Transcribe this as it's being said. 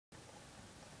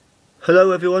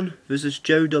Hello everyone, this is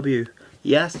Joe W.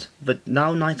 Yes, the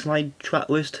Now 99 track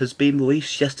list has been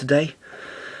released yesterday,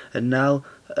 and now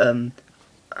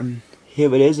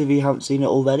here it is if you haven't seen it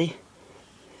already.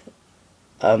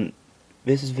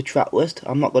 This is the track list.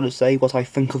 I'm not going to say what I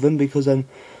think of them because I'm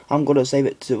going to save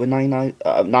it to the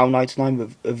Now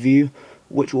 99 review,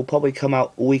 which will probably come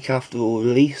out a week after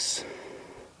release.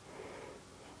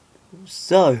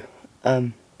 So,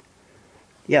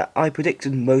 yeah, I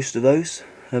predicted most of those.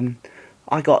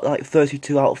 I got like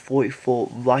 32 out of 44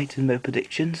 right in their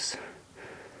predictions.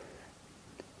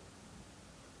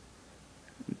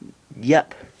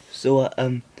 Yep. So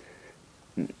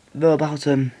they're about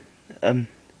some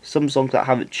songs that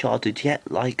haven't charted yet,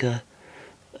 like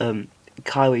Kylie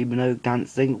Minogue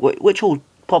Dancing, which will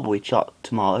probably chart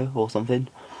tomorrow or something.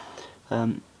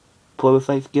 Play with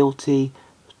Faith Guilty,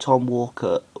 Tom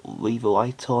Walker Leave a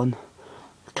Light On,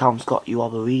 Callum Scott You Are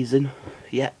the Reason.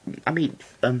 Yeah, I mean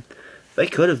they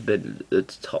could have been at the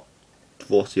top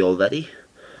 40 already.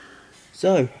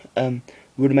 So,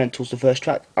 Rudimental's the first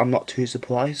track. I'm not too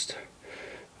surprised.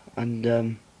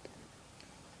 And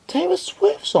Taylor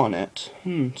Swift's on it.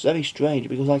 It's very strange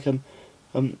because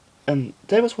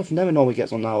Taylor Swift never normally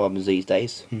gets on albums these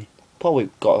days. Probably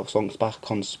got songs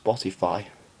back on Spotify.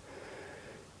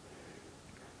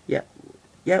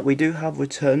 Yeah, we do have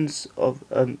returns of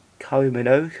Kylie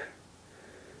Minogue.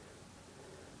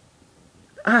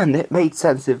 And it made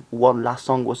sense if one last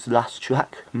song was the last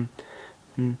track.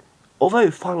 Although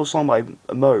Final Song by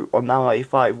Mo on Now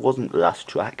 95 wasn't the last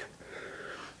track.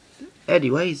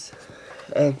 Anyways,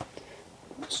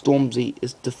 Stormzy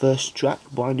is the first track,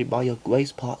 Blinded by Your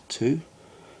Grace Part 2.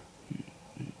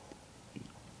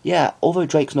 Yeah, although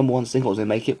Drake's #1 single didn't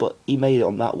make it, but he made it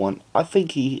on that one. I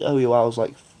think he only allows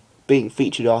like being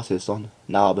featured artists on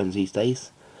albums these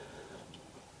days.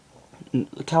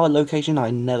 The Coward Location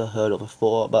I never heard of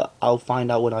before, but I'll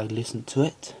find out when I listen to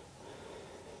it.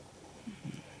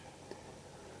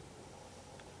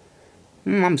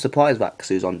 I'm surprised that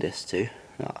Kasu's on this too.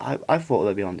 I thought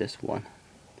they'd be on this one.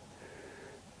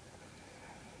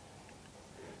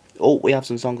 Oh, we have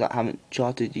some songs that haven't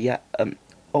charted yet.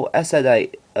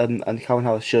 SNA and Calvin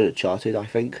Harris should have charted, I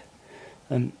think.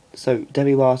 So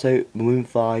Demi Lovato, Maroon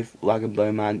 5, Rag and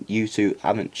Bone Man, U2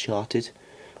 haven't charted.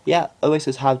 Yeah,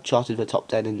 Oasis have charted the top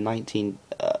 10 in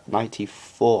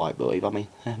 1994, I believe. I mean,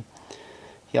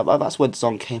 yeah, but that's when the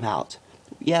song came out.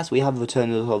 Yes, we have the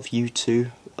return of U2,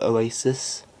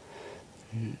 Oasis.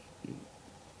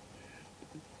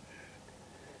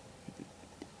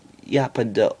 Yep,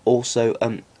 and also,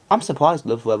 I'm surprised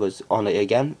Love Forever's on it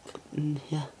again.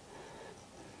 Yeah,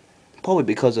 probably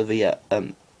because of the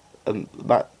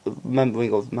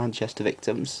remembering of Manchester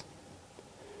victims.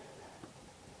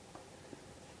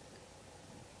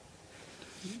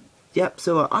 Yep,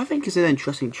 so I think it's an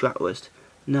interesting track list.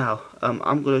 Now,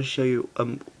 I'm going to show you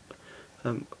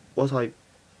what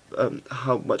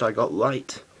how much I got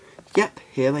right. Yep,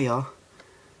 here they are.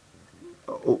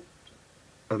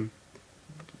 The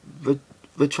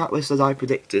track list as I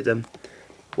predicted. Ed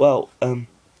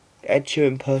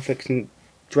Sheeran, Perfect, and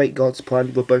Drake, God's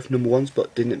Plan were both #1s,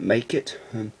 but didn't make it.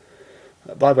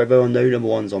 By the way, there are no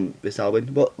 #1s on this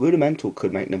album, but Rudimental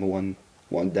could make #1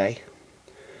 one day.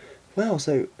 Well,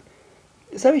 so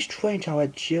it's very strange how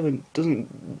Ed Sheeran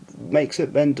makes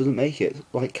it, then doesn't make it.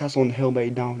 Like Castle on Hill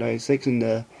made Now 96,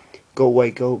 and Go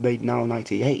Away Go made Now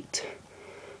 98.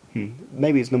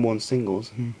 Maybe it's #1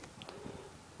 singles.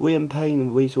 Liam Payne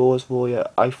and Rita Ora for You,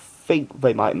 I think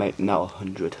they might make Now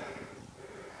 100.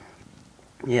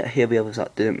 Yeah, here are the others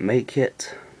that didn't make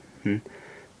it.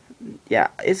 Yeah,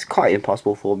 it's quite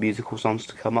impossible for musical songs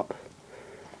to come up.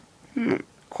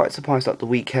 Quite surprised that The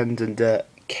Weeknd and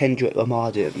Kendrick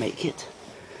Lamar didn't make it.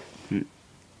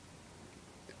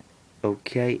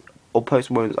 Okay, or Post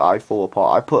Malone's I Fall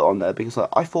Apart, I put it on there because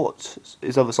I thought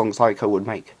his other song Psycho would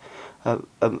make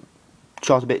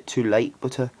chart a bit too late,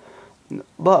 but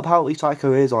apparently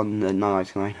Psycho is on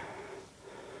 999.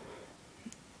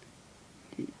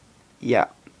 Yeah,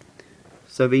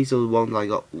 so these are the ones I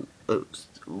got.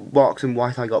 Marks and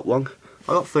White I got wrong.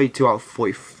 I got 32 out of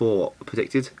 44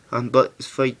 predicted, but it's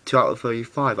 32 out of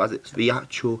 35 as it's the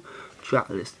actual track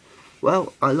list.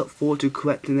 Well, I look forward to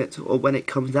correcting it or when it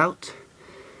comes out.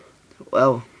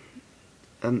 Well,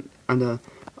 and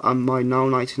my Now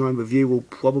 99 review will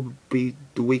probably be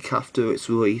the week after its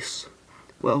release.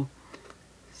 Well,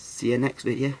 see you next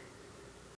video.